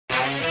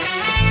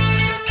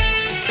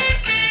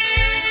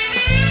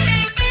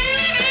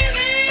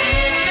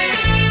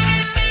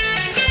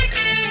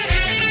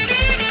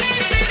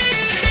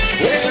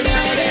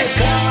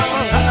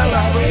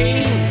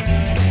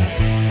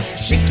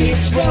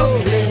keeps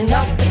rolling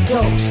up the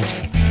coast.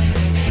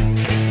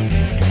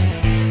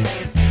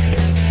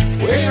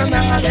 Well,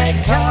 now they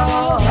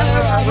call her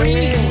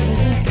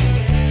Irene.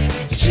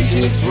 She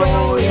keeps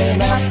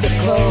rolling up the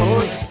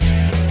coast.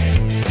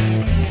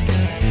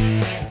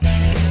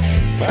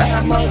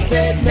 I must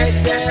admit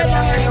that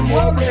I am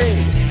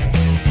worried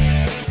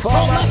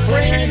for my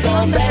friends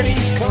on that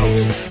East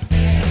Coast.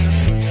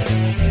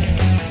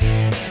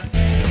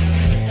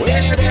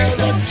 Well, there's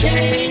a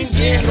change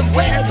in the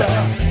weather.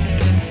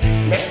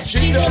 Man,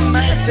 she's a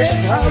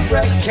massive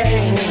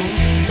hurricane.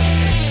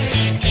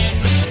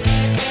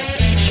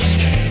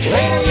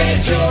 Well,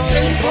 it's sure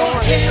in for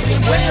heavy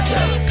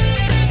weather.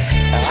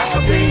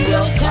 Irene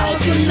will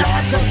cause you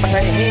lots of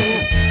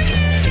pain.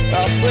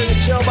 I'm pretty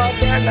sure about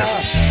that now.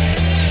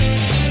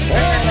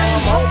 And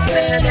I'm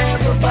hoping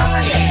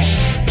everybody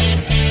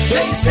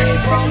stay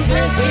safe from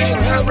this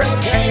here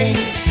hurricane.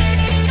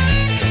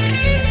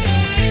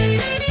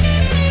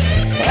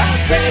 I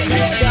say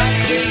you got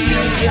to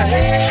use your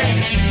head,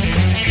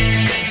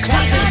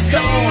 'cause the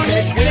storm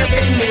it will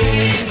be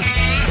mean.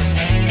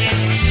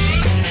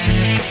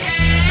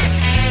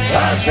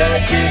 I said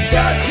you've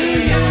got to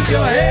use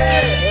your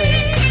head,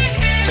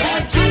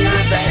 time to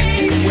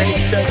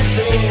evacuate the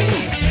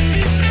scene.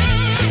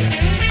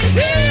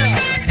 Yeah.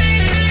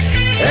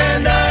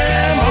 And I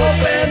am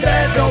hoping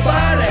that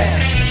nobody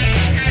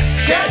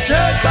gets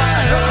hurt by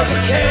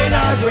Hurricane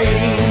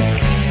Irene.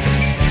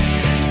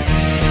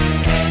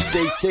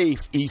 Stay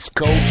safe, East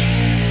Coast.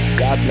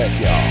 God bless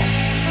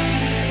y'all.